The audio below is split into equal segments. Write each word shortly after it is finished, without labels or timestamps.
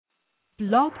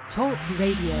Blog Talk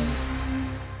Radio.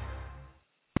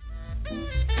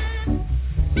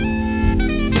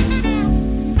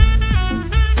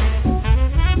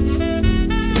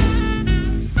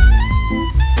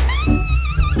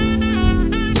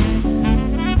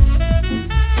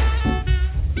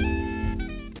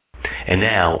 And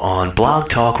now on Blog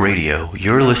Talk Radio,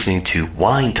 you're listening to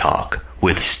Wine Talk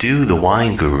with Stu the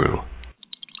Wine Guru.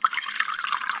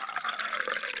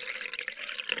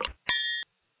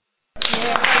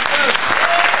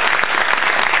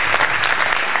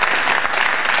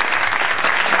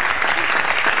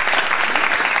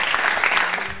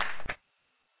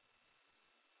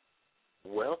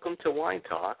 Welcome to Wine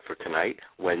Talk for tonight,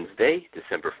 Wednesday,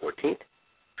 December 14th,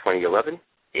 2011.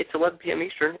 It's 11 p.m.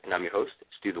 Eastern, and I'm your host,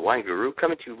 Stu the Wine Guru,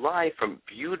 coming to you live from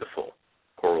beautiful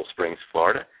Coral Springs,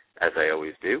 Florida, as I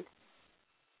always do.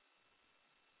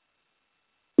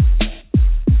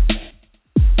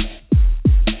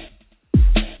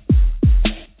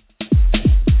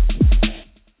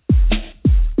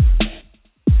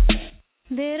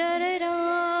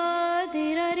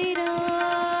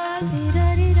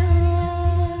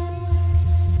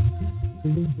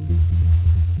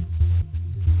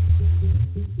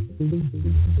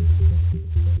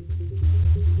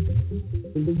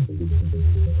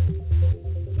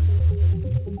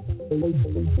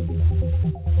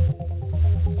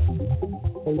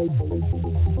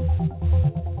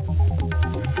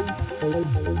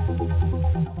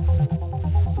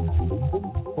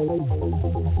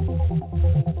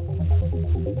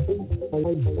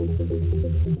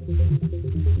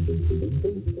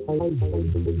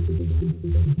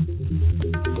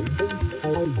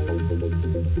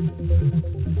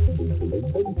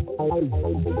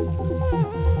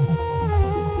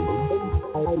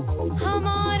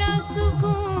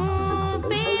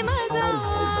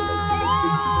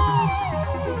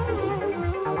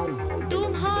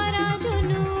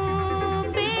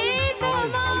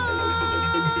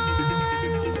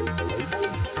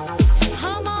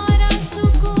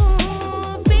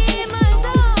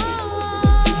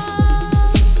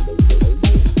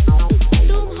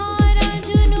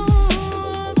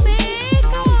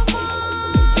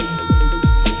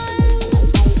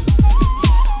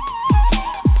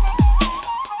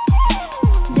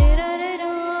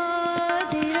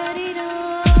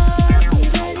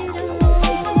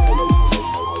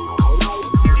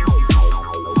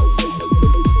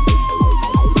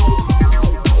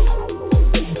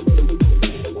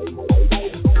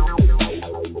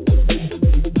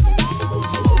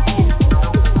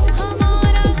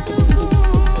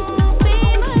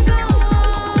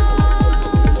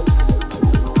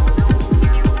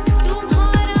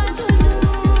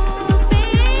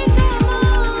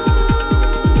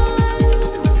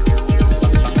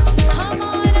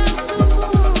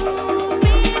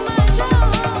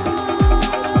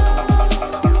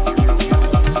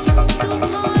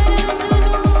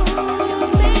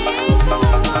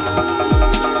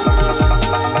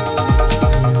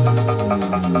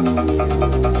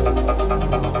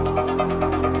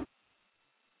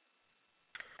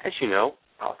 As you know,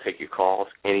 I'll take your calls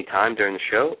anytime during the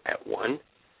show at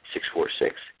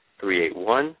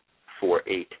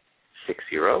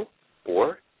 1-646-381-4860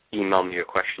 or email me your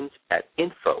questions at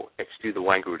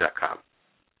info@stuthewineguru.com.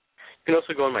 You can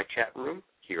also go in my chat room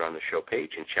here on the show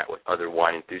page and chat with other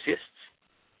wine enthusiasts,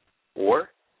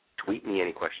 or tweet me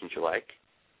any questions you like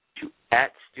to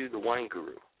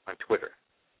 @StuTheWineGuru on Twitter,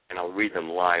 and I'll read them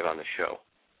live on the show.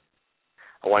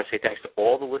 I want to say thanks to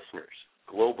all the listeners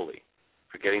globally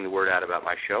for getting the word out about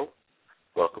my show.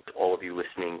 Welcome to all of you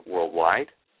listening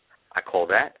worldwide. I call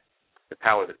that the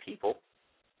power of the people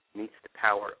meets the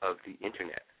power of the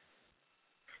Internet.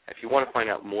 If you want to find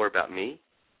out more about me,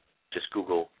 just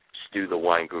Google Stu the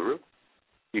Wine Guru.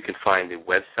 You can find the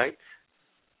websites,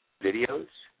 videos,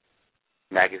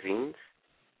 magazines,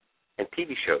 and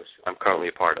TV shows I'm currently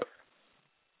a part of.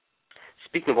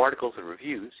 Speaking of articles and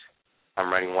reviews,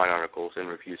 I'm writing wine articles and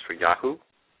reviews for Yahoo,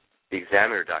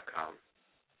 TheExaminer.com,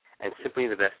 and Simply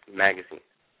the Best magazine,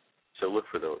 so look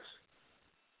for those.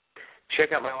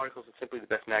 Check out my articles in Simply the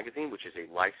Best magazine, which is a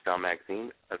lifestyle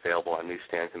magazine available on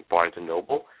newsstands in Barnes &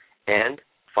 Noble and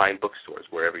fine bookstores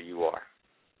wherever you are.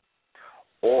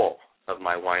 All of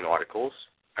my wine articles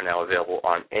are now available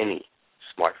on any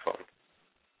smartphone.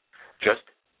 Just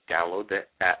download the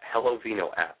Hello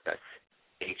Vino app, that's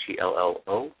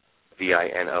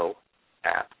HELLOVINO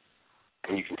app,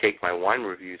 and you can take my wine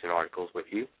reviews and articles with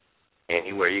you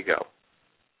anywhere you go.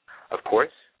 Of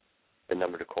course, the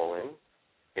number to call in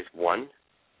is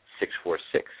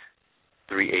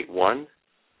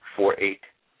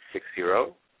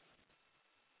 1-646-381-4860,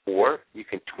 or you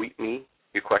can tweet me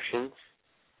your questions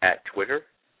at Twitter,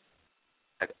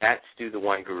 at Stu the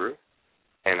Wine Guru,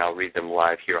 and I'll read them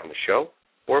live here on the show.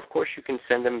 Or, of course, you can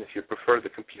send them if you prefer the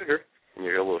computer and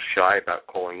you're a little shy about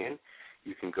calling in.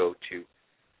 You can go to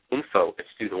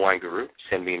info@StuTheWineGuru,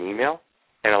 send me an email,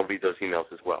 and I'll read those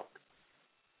emails as well.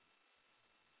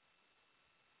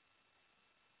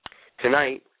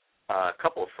 Tonight, a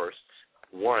couple of firsts.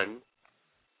 One,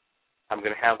 I'm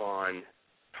going to have on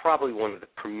probably one of the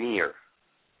premier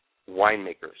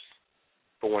winemakers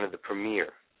for one of the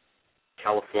premier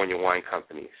California wine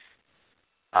companies.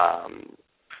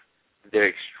 They're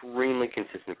extremely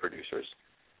consistent producers.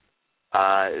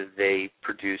 They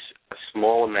produce a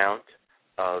small amount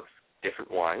of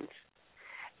different wines,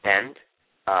 and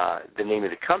the name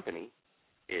of the company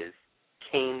is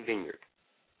Cain Vineyard.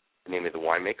 The name of the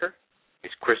winemaker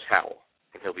is Chris Howell,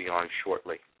 and he'll be on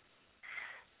shortly.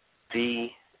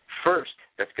 The first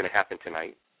that's going to happen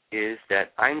tonight is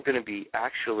that I'm going to be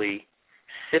actually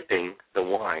sipping the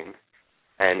wine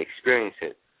and experience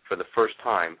it for the first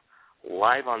time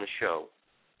live on the show.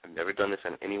 I've never done this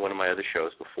on any one of my other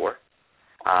shows before,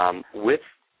 with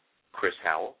Chris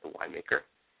Howell, the winemaker,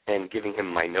 and giving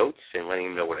him my notes and letting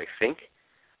him know what I think.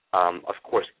 Of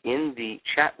course, in the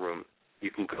chat room,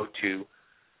 you can go to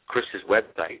Chris's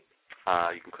website.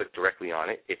 You can click directly on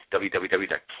it. It's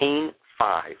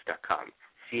www.cain5.com,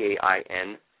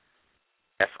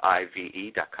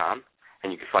 CAINFIVE.com,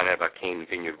 and you can find out about Cain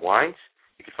Vineyard wines.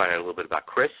 You can find out a little bit about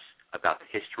Chris, about the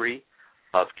history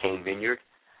of Cain Vineyard,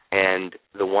 and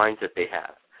the wines that they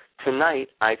have. Tonight,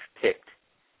 I've picked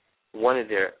one of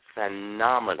their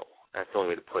phenomenal, that's the only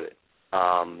way to put it,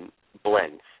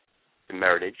 blends, the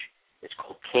Meritage. It's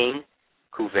called Cain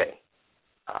Cuvée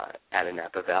out of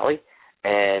Napa Valley.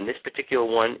 And this particular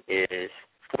one is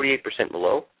 48%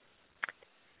 Merlot,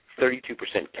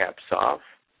 32% Cab Sauv,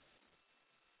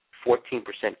 14%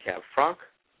 Cab Franc,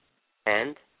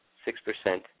 and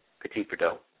 6% Petit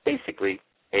Verdot. Basically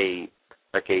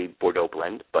like a Bordeaux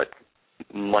blend, but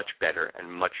much better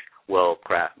and much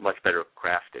better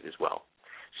crafted as well.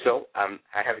 So I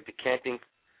have a decanting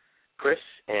Chris,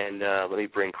 and let me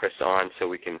bring Chris on so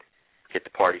we can get the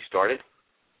party started.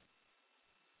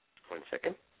 One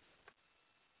second.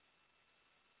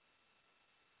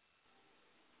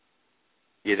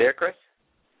 You there, Chris?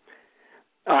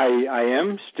 I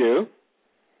am, Stu.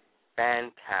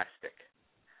 Fantastic.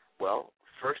 Well,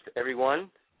 first,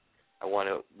 everyone, I want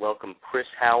to welcome Chris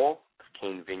Howell of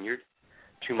Cain Vineyard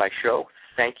to my show.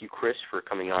 Thank you, Chris, for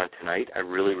coming on tonight. I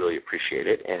really, really appreciate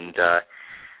it, and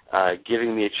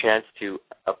giving me a chance to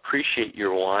appreciate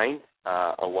your wine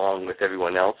along with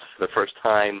everyone else for the first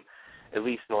time, at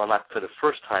least, no, not for the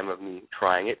first time of me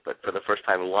trying it, but for the first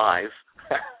time live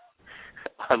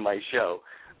on my show,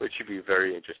 which should be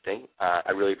very interesting.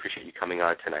 I really appreciate you coming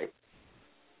on tonight.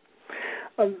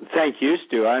 Thank you,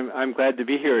 Stu. I'm glad to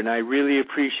be here, and I really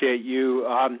appreciate you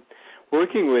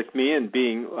working with me and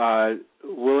being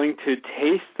willing to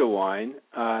taste the wine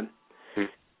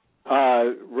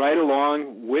right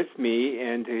along with me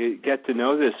and to get to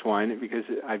know this wine, because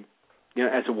as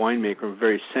a winemaker, I'm a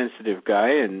very sensitive guy,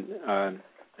 and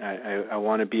I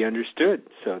want to be understood.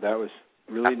 So that was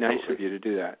really Absolutely. nice of you to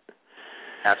do that.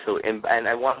 Absolutely. And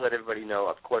I want to let everybody know,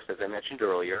 of course, as I mentioned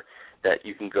earlier, that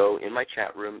you can go in my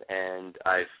chat room, and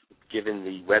I've given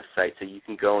the website, so you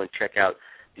can go and check out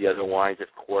the other wines,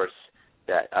 of course,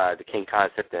 that the Cain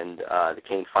Concept and the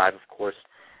Cain 5, of course,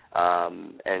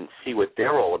 and see what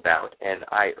they're all about. And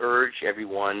I urge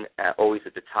everyone, always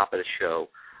at the top of the show,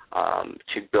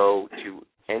 to go to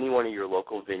any one of your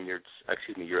local vineyards,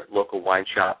 your local wine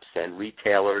shops and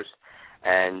retailers,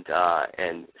 and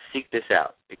seek this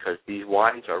out, because these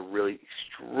wines are really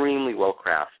extremely well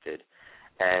crafted,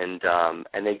 and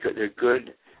they're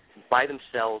good by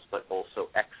themselves, but also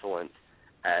excellent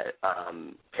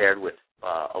paired with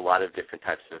a lot of different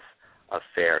types of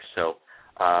fare. So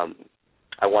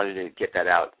I wanted to get that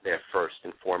out there first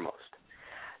and foremost.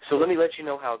 So let me let you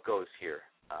know how it goes here.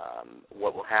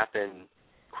 What will happen,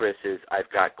 Chris, is I've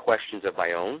got questions of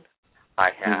my own.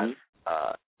 I have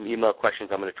email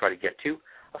questions I'm going to try to get to.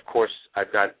 Of course,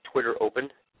 I've got Twitter open,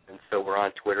 and so we're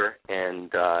on Twitter,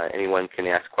 and anyone can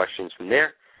ask questions from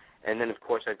there. And then, of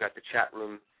course, I've got the chat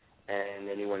room, and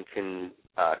anyone can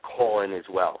call in as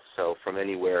well, so from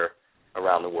anywhere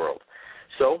around the world.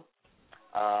 So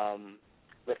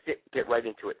let's get right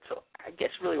into it. So I guess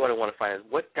really what I want to find is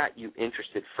what got you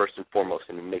interested first and foremost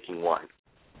in making wine?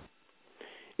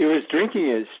 It was drinking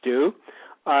it, Stu.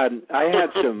 I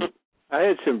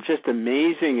had some just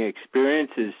amazing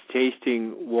experiences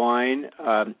tasting wine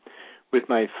with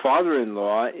my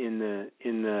father-in-law in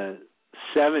the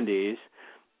 70s,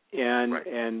 and right.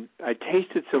 and I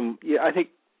tasted some. I think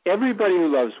everybody who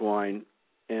loves wine,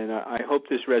 and I hope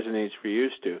this resonates for you,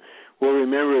 Stu, will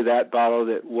remember that bottle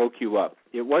that woke you up.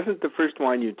 It wasn't the first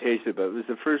wine you tasted, but it was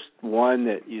the first one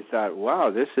that you thought,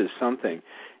 wow, this is something.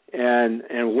 And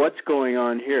what's going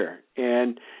on here?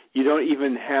 And you don't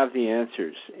even have the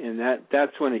answers. And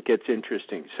that's when it gets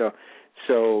interesting.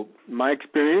 So my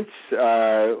experience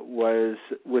was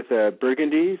with a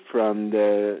Burgundy from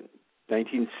the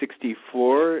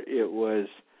 1964. It was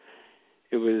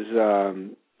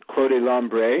Clos de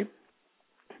Lambray,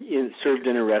 served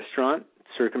in a restaurant.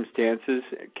 Circumstances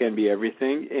can be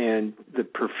everything, and the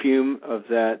perfume of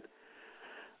that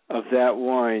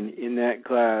wine in that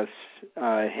glass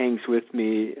hangs with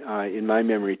me in my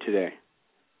memory today.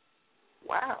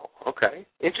 Wow. Okay.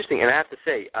 Interesting. And I have to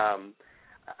say,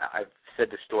 I've said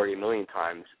this story a million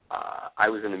times. I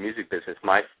was in the music business.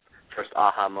 My first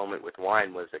aha moment with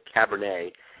wine was a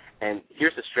Cabernet. And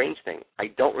here's the strange thing. I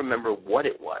don't remember what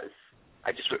it was.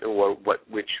 I just remember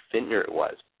which vintner it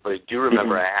was. But I do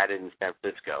remember I had it in San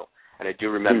Francisco. And I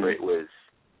do remember it was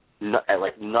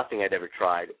like nothing I'd ever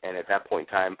tried. And at that point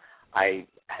in time, I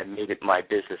had made it my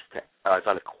business. I was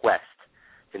on a quest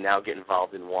to now get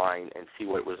involved in wine and see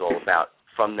what it was all about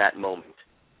from that moment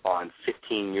on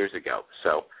 15 years ago.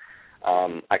 So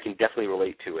I can definitely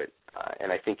relate to it.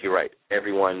 And I think you're right.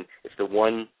 Everyone, it's the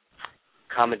one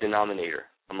common denominator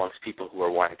amongst people who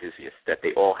are wine enthusiasts, that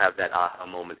they all have that aha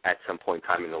moment at some point in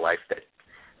time in their life that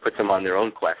puts them on their own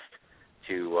quest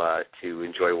to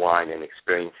enjoy wine and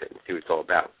experience it and see what it's all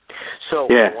about. So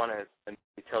I want to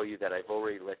tell you that I've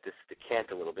already let this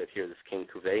decant a little bit here, this Cain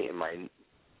Cuvée, in my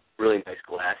really nice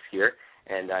glass here,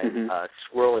 and I'm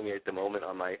swirling it at the moment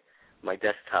on my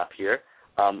desktop here.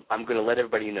 I'm going to let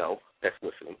everybody know that's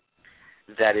listening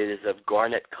that it is of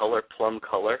garnet color, plum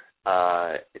color.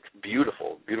 It's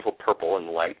beautiful, beautiful purple and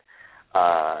light,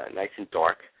 nice and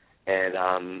dark. And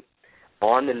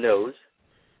on the nose,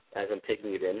 as I'm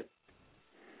taking it in,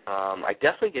 I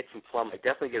definitely get some plum. I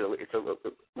definitely get it's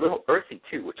a little earthy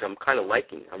too, which I'm kind of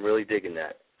liking. I'm really digging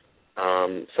that.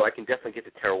 So I can definitely get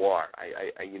the terroir.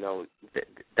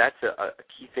 That's a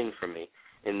key thing for me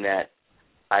in that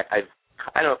I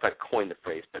don't know if I've coined the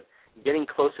phrase, but getting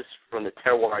closest from the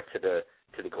terroir to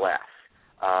the glass.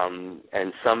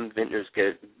 And some vintners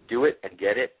do it and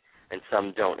get it, and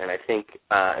some don't. And I think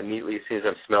immediately as soon as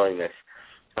I'm smelling this,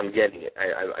 I'm getting it.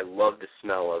 I love the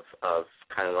smell of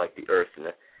kind of like the earth and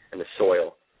the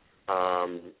soil.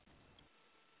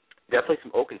 Definitely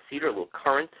some oak and cedar, a little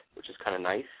currant, which is kind of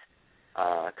nice,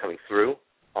 coming through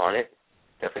on it.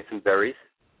 Definitely some berries.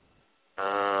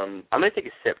 I'm going to take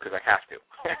a sip because I have to.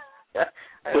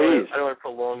 I don't want to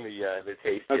prolong the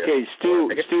taste. Okay,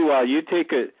 Stu, while you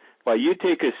take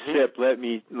a sip, let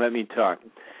me talk.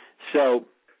 So,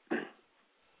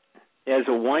 as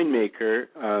a winemaker,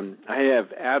 I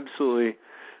have absolutely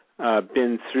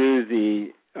been through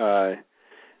the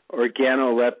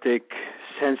organoleptic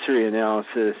sensory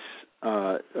analysis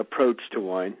approach to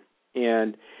wine,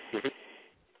 and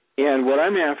what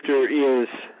I'm after is,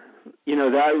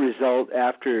 that result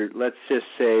after, let's just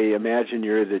say, imagine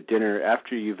you're at a dinner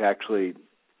after you've actually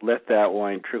let that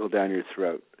wine trickle down your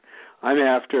throat. I'm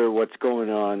after what's going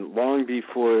on long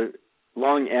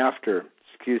after,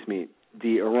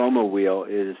 the aroma wheel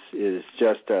is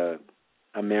just a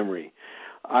memory.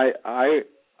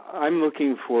 I'm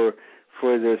looking for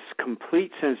this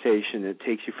complete sensation that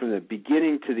takes you from the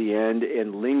beginning to the end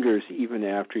and lingers even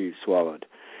after you've swallowed.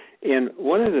 And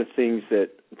one of the things that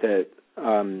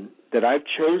I've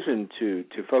chosen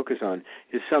to focus on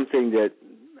is something that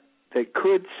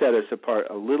could set us apart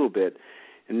a little bit,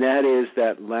 and that is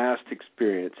that last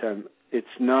experience. It's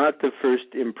not the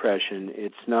first impression.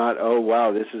 It's not, oh,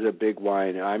 wow, this is a big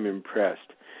wine, I'm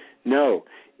impressed. No,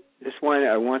 this wine,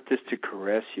 I want this to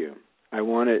caress you. I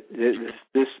want it,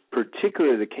 this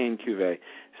particular, the Cain Cuvée,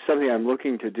 something I'm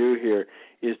looking to do here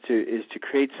is to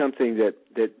create something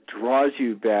that draws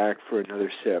you back for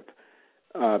another sip,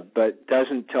 but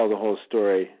doesn't tell the whole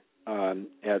story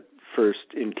at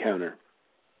first encounter.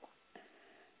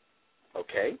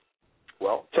 Okay.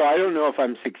 Well, so I don't know if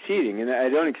I'm succeeding, and I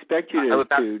don't expect you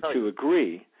to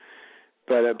agree,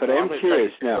 but I am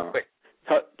curious now.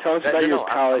 Tell us about your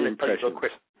palate impressions.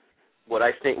 What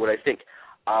I think.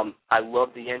 I love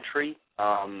the entry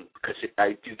because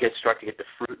I do get struck to get the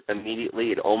fruit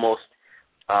immediately. It almost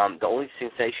the only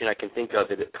sensation I can think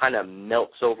of is it kind of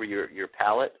melts over your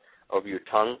palate, over your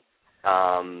tongue,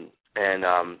 and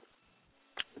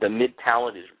the mid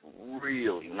palate is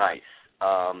really nice.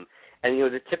 And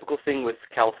the typical thing with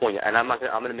California, and I'm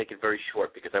going to make it very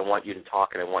short because I want you to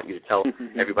talk and I want you to tell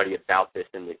everybody about this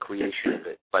and the creation of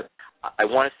it. But I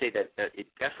want to say that it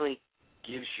definitely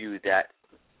gives you that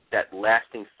that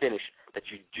lasting finish that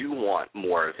you do want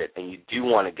more of it, and you do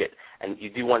want to get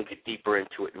deeper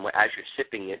into it. And as you're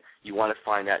sipping it, you want to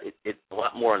find out it a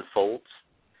lot more unfolds.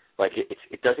 Like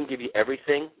it doesn't give you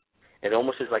everything. It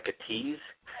almost is like a tease,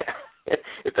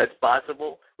 if that's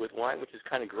possible with wine, which is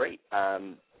kind of great.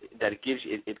 That it gives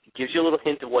you a little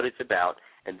hint of what it's about,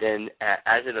 and then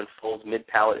as it unfolds mid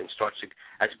palate and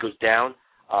as it goes down,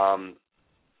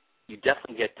 you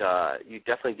definitely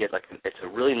get like it's a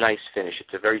really nice finish.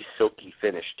 It's a very silky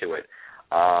finish to it,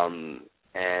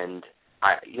 and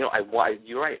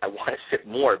you're right. I want to sip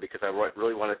more because I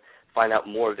really want to find out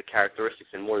more of the characteristics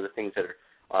and more of the things that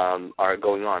are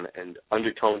going on and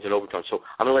undertones and overtones. So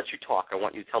I'm going to let you talk. I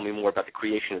want you to tell me more about the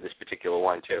creation of this particular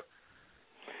wine too.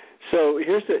 So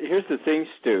here's the thing,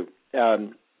 Stu.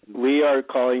 We are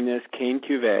calling this Cain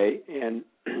Cuvée, and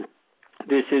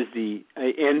this is the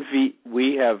NV.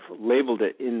 We have labeled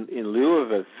it in lieu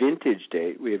of a vintage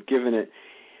date. We have given it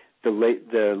the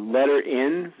letter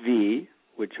NV,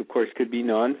 which of course could be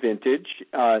non-vintage,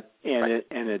 and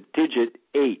a digit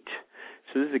 8.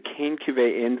 So this is a Cain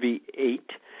Cuvée NV8,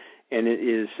 and it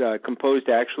is composed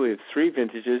actually of 3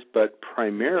 vintages, but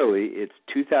primarily it's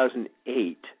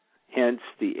 2008. Hence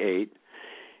the 8,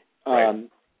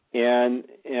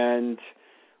 and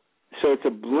so it's a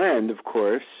blend. Of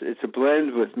course, it's a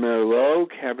blend with Merlot,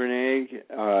 Cabernet,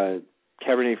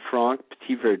 Cabernet Franc,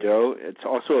 Petit Verdot. It's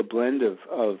also a blend of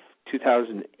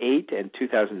 2008 and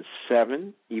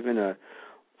 2007, even a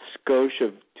skosh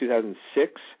of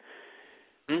 2006.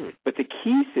 But the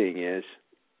key thing is,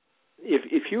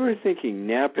 if you were thinking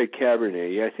Napa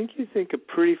Cabernet, I think you think a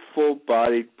pretty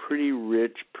full-bodied, pretty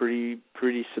rich, pretty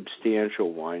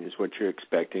substantial wine is what you're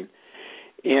expecting.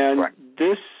 And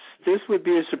this would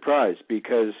be a surprise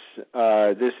because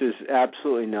this is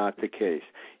absolutely not the case.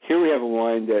 Here we have a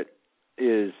wine that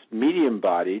is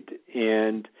medium-bodied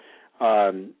and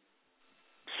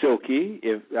silky.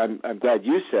 I'm glad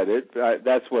you said it.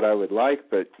 That's what I would like,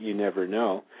 but you never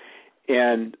know.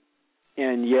 And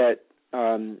yet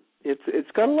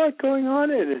it's got a lot going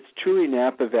on, and it's truly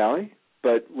Napa Valley.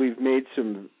 But we've made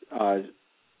some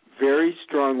very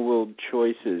strong-willed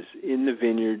choices in the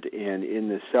vineyard and in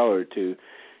the cellar to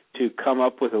come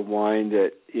up with a wine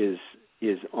that is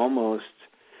almost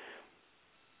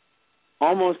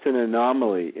an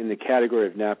anomaly in the category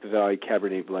of Napa Valley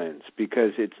Cabernet blends,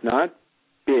 because it's not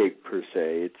big per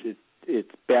se.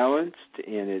 It's balanced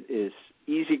and it is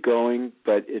easygoing,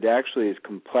 but it actually is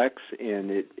complex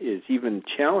and it is even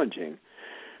challenging,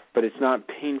 but it's not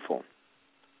painful.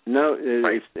 No,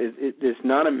 it's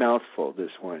not a mouthful,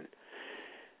 this one.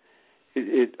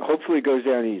 It hopefully goes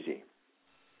down easy.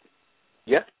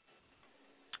 Yeah.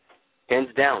 Hands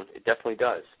down, it definitely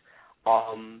does.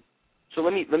 So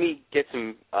let me get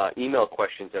some email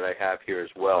questions that I have here as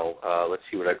well. Let's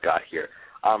see what I've got here.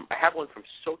 I have one from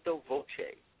Sotto Voce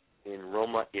in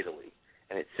Roma, Italy.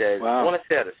 And it says, wow.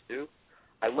 Buonasera, Stu.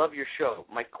 I love your show.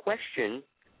 My question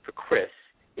for Chris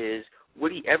is,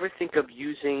 would he ever think of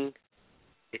using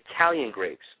Italian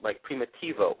grapes like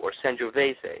Primitivo or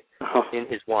Sangiovese in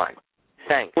his wine?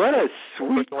 Thanks. What a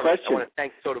sweet question. I want to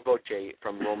thank Sotto Voce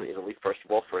from Roma, Italy, first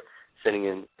of all, for sending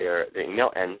in their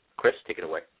email. And Chris, take it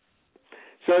away.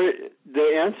 So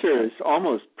the answer is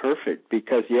almost perfect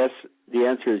because, yes, the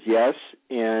answer is yes,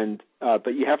 and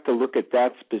but you have to look at that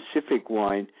specific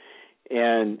wine.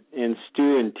 And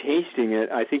Stu, in tasting it,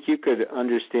 I think you could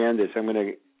understand this. I'm going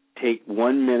to take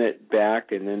 1 minute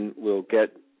back, and then we'll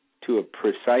get to a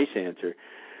precise answer.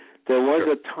 There was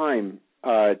a time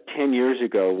 10 years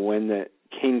ago when the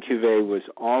Cain Cuvée was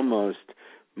almost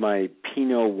my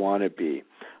Pinot wannabe.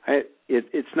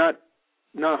 It's not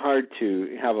hard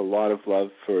to have a lot of love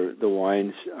for the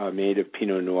wines made of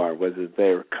Pinot Noir, whether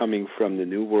they're coming from the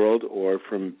New World or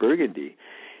from Burgundy.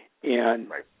 And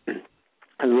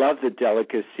I love the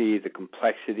delicacy, the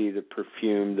complexity, the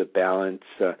perfume, the balance.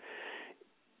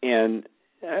 And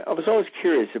I was always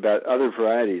curious about other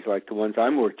varieties like the ones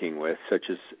I'm working with, such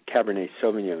as Cabernet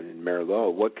Sauvignon and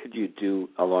Merlot. What could you do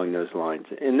along those lines?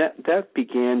 And that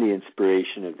began the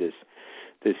inspiration of this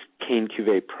Cain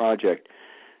Cuvée project.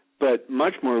 But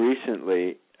much more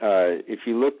recently, if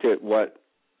you looked at what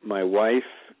my wife,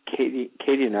 Katie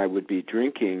and I would be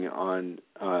drinking on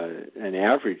an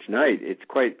average night, it's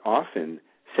quite often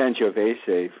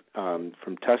Sangiovese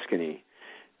from Tuscany,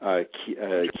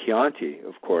 Chianti,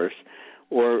 of course,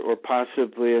 or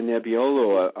possibly a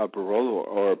Nebbiolo, a Barolo,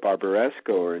 or a Barbaresco,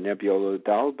 or a Nebbiolo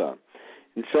d'Alba.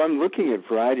 And so I'm looking at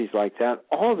varieties like that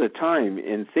all the time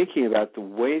and thinking about the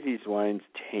way these wines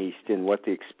taste and what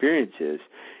the experience is,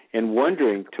 and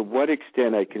wondering to what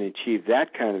extent I can achieve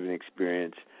that kind of an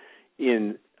experience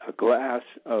in a glass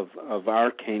of our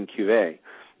Cain Cuvée.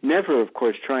 never, of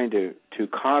course, trying to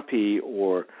copy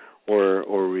or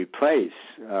replace,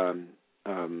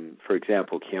 for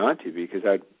example, Chianti, because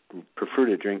I'd prefer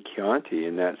to drink Chianti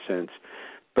in that sense,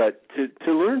 but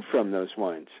to learn from those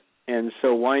wines. And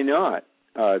so why not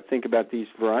think about these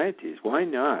varieties? Why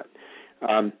not?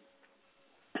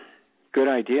 Good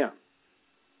idea.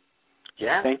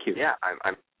 Yeah. Thank you. Yeah,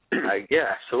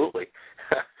 yeah, absolutely.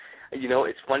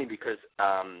 It's funny because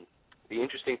the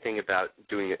interesting thing about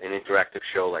doing an interactive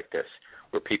show like this,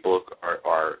 where people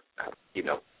are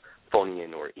phoning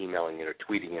in or emailing in or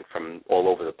tweeting in from all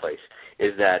over the place,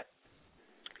 is that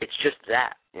it's just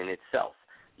that in itself.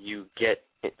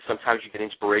 Sometimes you get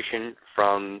inspiration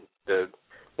from the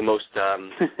most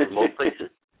remote places.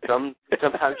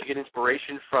 Sometimes you get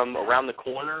inspiration from around the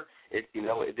corner.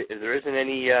 There isn't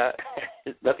any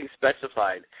nothing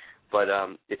specified, but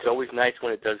it's always nice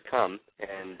when it does come.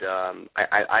 And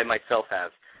I myself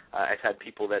I've had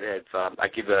people that have I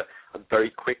give a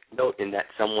very quick note in that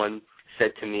someone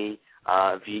said to me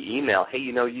via email, hey,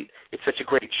 it's such a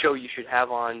great show, you should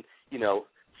have on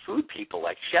food people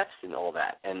like chefs and all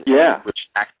that, and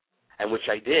which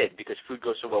I did, because food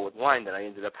goes so well with wine that I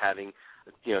ended up having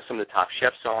some of the top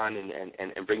chefs on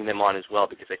and bringing them on as well,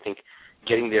 because I think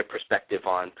getting their perspective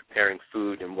on preparing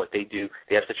food and what they do,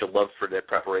 they have such a love for their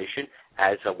preparation,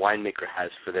 as a winemaker has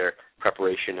for their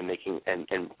preparation and making and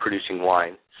producing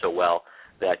wine so well,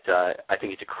 that I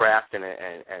think it's a craft and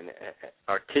an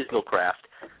artisanal craft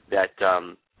that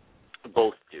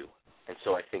both do. And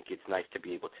so I think it's nice to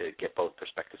be able to get both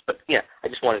perspectives. But yeah, I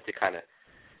just wanted to kind of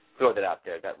throw that out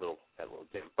there, that little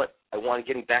bit. But I want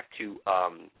getting back to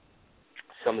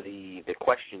some of the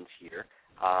questions here.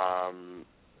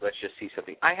 Let's just see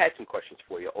something. I had some questions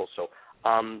for you also.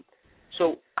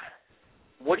 So,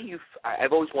 what do you?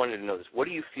 I've always wanted to know this. What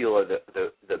do you feel are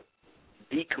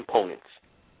the components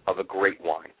of a great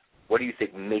wine? What do you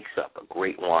think makes up a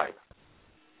great wine?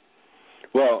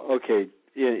 Well, okay.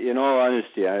 In all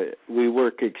honesty, we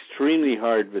work extremely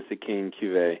hard with the Cain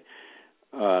cuvee,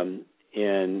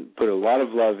 and put a lot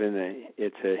of love in it.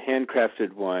 It's a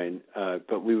handcrafted wine,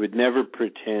 but we would never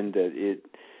pretend that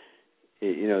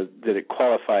it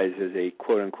qualifies as a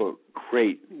quote unquote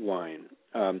great wine.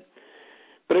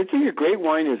 But I think a great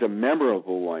wine is a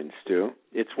memorable wine, Stu.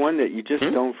 It's one that you just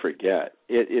don't forget.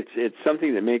 It's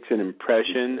something that makes an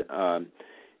impression.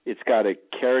 It's got a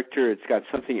character. It's got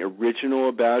something original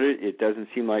about it. It doesn't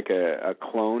seem like a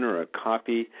clone or a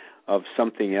copy of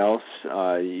something else.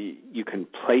 You can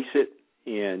place it,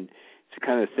 and it's the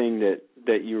kind of thing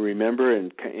that you remember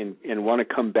and want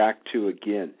to come back to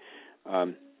again.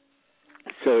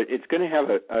 So it's going to have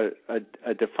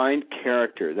a defined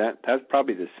character. That's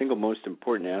probably the single most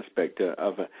important aspect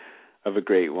of a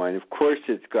great wine. Of course,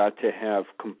 it's got to have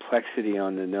complexity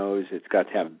on the nose. It's got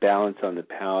to have balance on the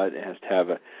palate. It has to have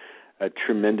a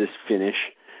tremendous finish.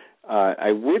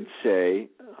 I would say,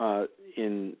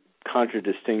 in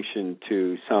contradistinction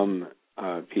to some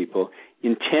people,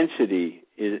 intensity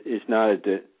is not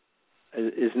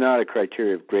a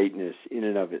criteria of greatness in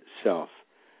and of itself.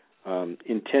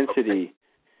 Intensity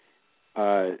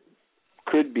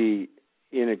could be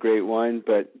in a great wine,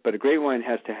 but a great wine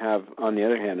has to have, on the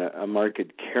other hand, a marked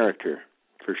character,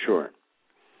 for sure.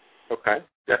 Okay.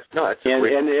 That's a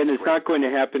great... And it's not going to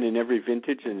happen in every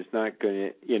vintage, and it's not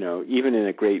going to, even in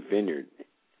a great vineyard,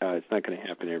 it's not going to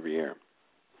happen every year.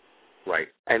 Right.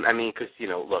 And, I mean, because,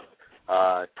 look,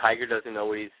 Tiger doesn't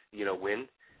always, win,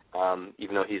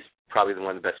 even though he's probably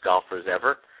one of the best golfers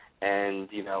ever. And,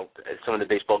 some of the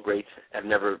baseball greats have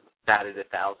never batted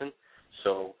 1,000.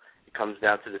 So it comes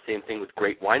down to the same thing with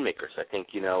great winemakers. I think,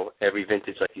 every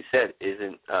vintage, like you said,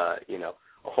 isn't, a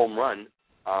home run,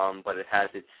 but it has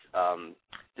its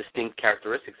distinct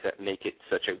characteristics that make it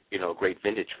such a, great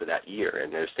vintage for that year.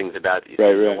 And there's things about it, you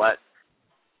know what?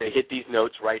 They hit these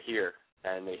notes right here,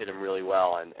 and they hit them really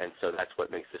well, and so that's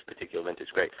what makes this particular vintage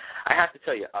great. I have to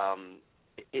tell you,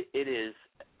 it is,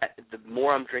 the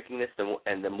more I'm drinking this,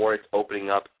 and the more it's opening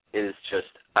up, it is just,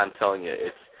 I'm telling you,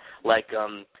 it's like,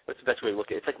 what's the best way to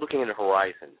look at it? It's like looking at a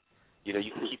horizon. You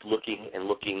can keep looking and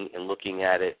looking and looking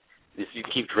at it. You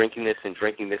keep drinking this and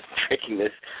drinking this and drinking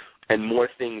this, and more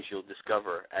things you'll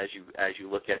discover as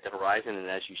you look at the horizon and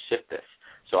as you sip this.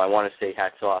 So I want to say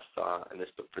hats off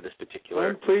for this particular.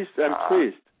 I'm pleased.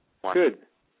 One. Good.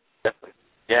 Definitely.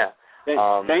 Yeah.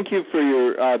 Thank you for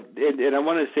your. And I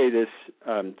want to say this,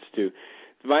 Stu.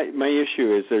 My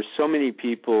issue is there's so many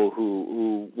people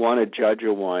who want to judge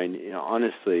a wine,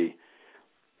 honestly,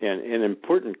 and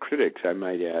important critics, I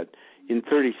might add, in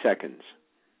 30 seconds.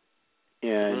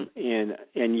 And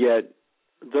yet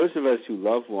those of us who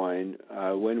love wine,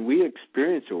 when we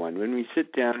experience a wine, when we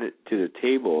sit down to the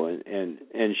table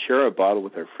and share a bottle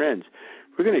with our friends,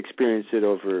 we're going to experience it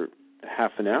over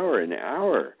half an hour, an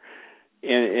hour.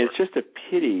 And it's just a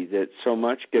pity that so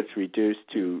much gets reduced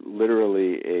to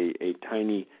literally a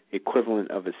tiny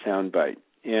equivalent of a soundbite.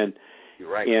 And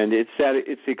you're right. And it's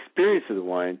the experience of the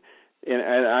wine, and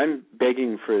I'm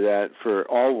begging for that for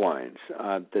all wines,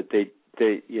 that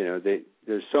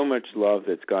there's so much love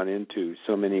that's gone into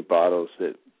so many bottles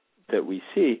that we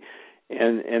see,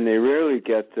 and they rarely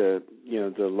get the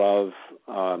love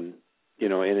and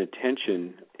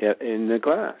attention in the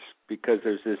glass, because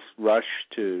there's this rush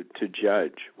to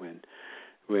judge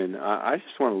when I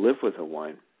just want to live with a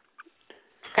wine.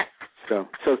 So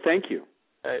thank you.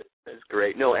 That's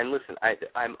great. No, and listen,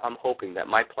 I'm hoping that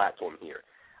my platform here,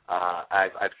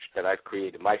 I've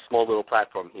created, my small little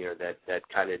platform here that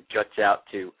kind of juts out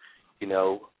to,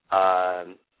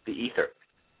 the ether,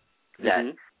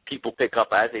 that people pick up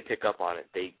as they pick up on it,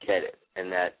 they get it,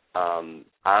 and that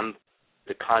I'm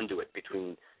the conduit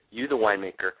between you, the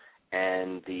winemaker,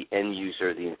 and the end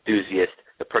user, the enthusiast,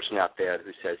 the person out there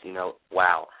who says,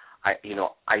 wow,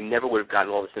 I never would have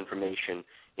gotten all this information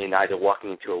in either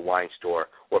walking into a wine store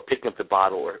or picking up the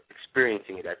bottle or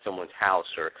experiencing it at someone's house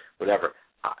or whatever.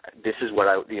 This is what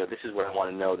I want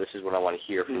to know. This is what I want to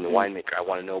hear from the winemaker. I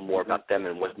want to know more about them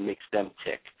and what makes them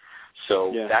tick.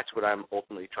 So that's what I'm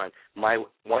ultimately trying. My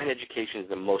wine education is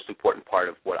the most important part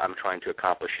of what I'm trying to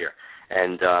accomplish here,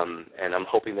 and I'm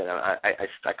hoping that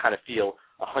I kind of feel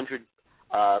 100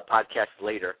 podcasts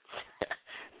later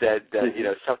that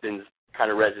something's kind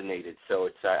of resonated. So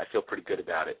I feel pretty good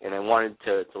about it, and I wanted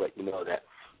to let you know that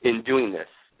in doing this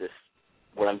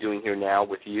what I'm doing here now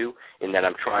with you, in that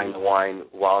I'm trying the wine.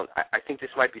 While I think this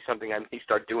might be something I may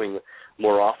start doing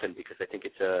more often, because I think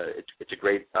it's a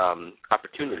great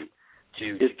opportunity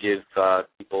to give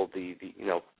people the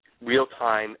real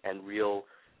time and real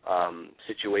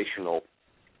situational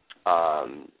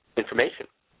information.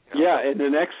 Yeah, and the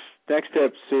next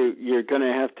step, Sue, you're going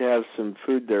to have some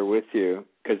food there with you,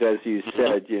 because as you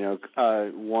said,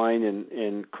 wine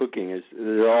and cooking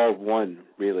they're all one,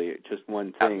 really, just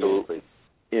one thing. Absolutely.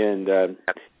 And you're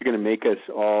going to make us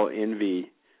all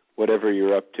envy whatever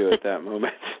you're up to at that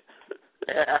moment.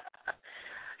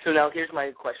 So now here's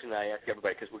my question that I ask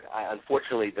everybody, because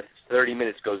unfortunately the 30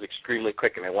 minutes goes extremely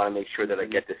quick, and I want to make sure that I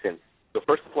get this in. So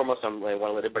first and foremost, I want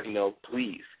to let everybody know,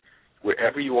 please,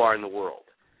 wherever you are in the world,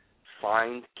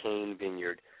 find Cain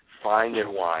Vineyard, find their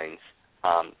wines,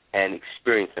 and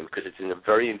experience them, because it's a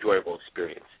very enjoyable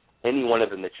experience. Any one of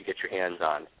them that you get your hands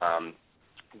on.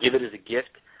 Give it as a gift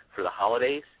for the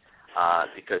holidays,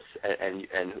 because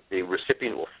the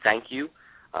recipient will thank you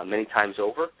many times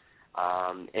over.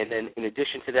 And then in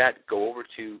addition to that, go over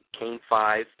to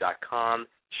cain5.com,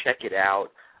 check it out,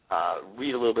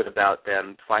 read a little bit about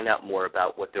them, find out more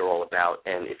about what they're all about.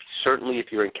 And if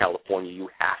you're in California, you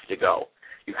have to go.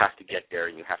 You have to get there,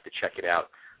 and you have to check it out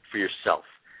for yourself.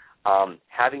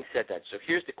 Having said that, so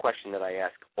here's the question that I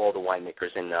ask all the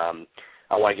winemakers, and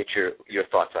I want to get your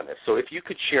thoughts on this. So if you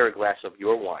could share a glass of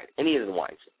your wine, any of the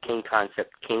wines, Cain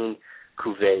Concept, Cain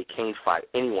Cuvée, Cain 5,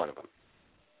 any one of them,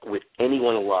 with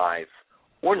anyone alive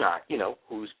or not,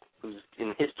 who's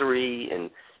in history and,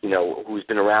 who's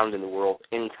been around in the world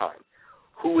any time,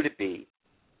 who would it be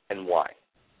and why?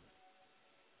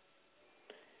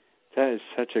 That is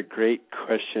such a great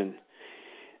question.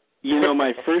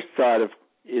 My first thought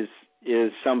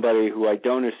is somebody who I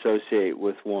don't associate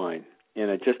with wine,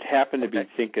 and I just happened to be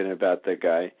thinking about that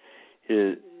guy.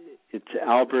 It's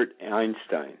Albert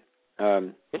Einstein.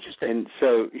 Interesting. And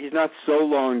so he's not so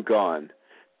long gone,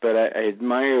 but I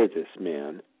admire this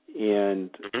man,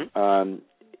 and I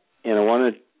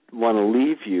want to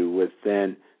leave you with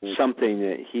then something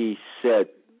that he said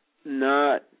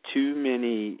not too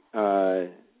many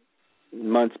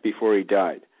months before he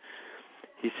died.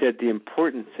 He said the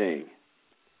important thing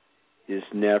is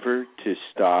never to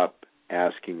stop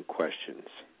asking questions.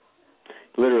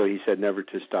 Literally, he said never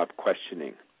to stop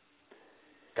questioning.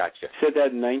 Gotcha. He said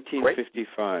that in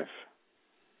 1955. Great.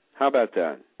 How about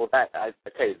that? Well, I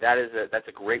tell you, that's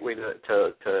a great way to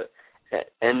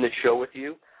end the show with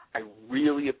you. I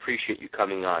really appreciate you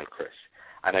coming on, Chris,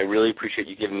 and I really appreciate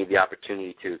you giving me the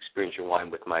opportunity to experience your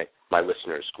wine with my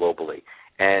listeners globally.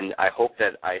 And I hope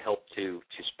that I helped to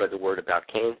spread the word about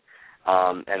Cain.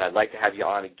 And I'd like to have you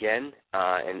on again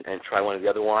and try one of the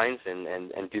other wines and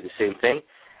do the same thing.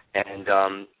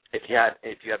 And if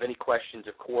you have any questions,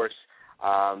 of course,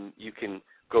 you can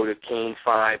go to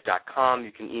cain5.com.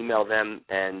 You can email them.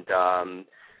 And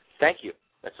thank you.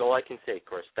 That's all I can say,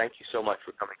 Chris. Thank you so much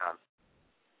for coming on.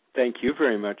 Thank you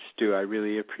very much, Stu. I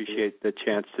really appreciate the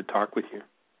chance to talk with you.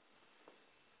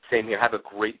 Same here. Have a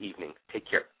great evening. Take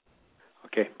care.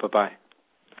 Okay, bye-bye.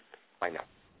 Bye now.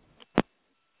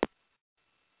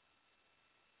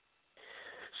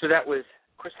 So that was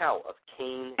Chris Howell of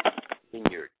Cain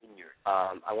Vineyard.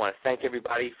 I want to thank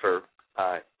everybody for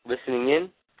listening in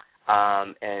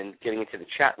and getting into the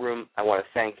chat room. I want to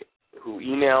thank who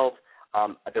emailed.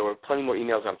 There were plenty more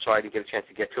emails. I'm sorry I didn't get a chance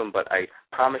to get to them, but I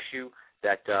promise you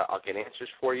that I'll get answers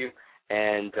for you.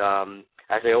 And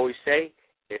as I always say,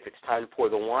 if it's time to pour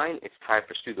the wine, it's time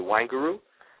for Stu the Wine Guru.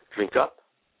 Drink up.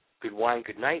 Good wine,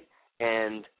 good night.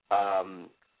 And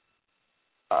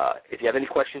if you have any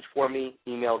questions for me,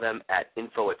 email them at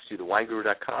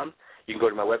info@stuthewineguru.com. You can go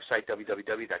to my website,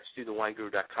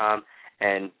 www.stuthewineguru.com,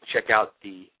 and check out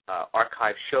the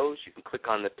archive shows. You can click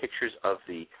on the pictures of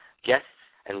the guests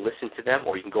and listen to them,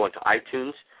 or you can go into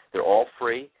iTunes. They're all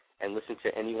free, and listen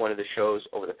to any one of the shows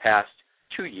over the past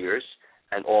 2 years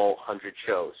and all 100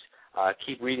 shows.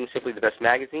 Keep reading Simply the Best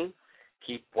magazine.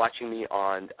 Keep watching me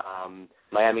on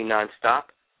Miami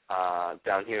Nonstop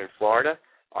down here in Florida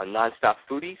on Nonstop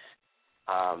Foodies.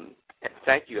 And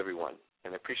thank you, everyone,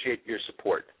 and I appreciate your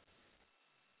support.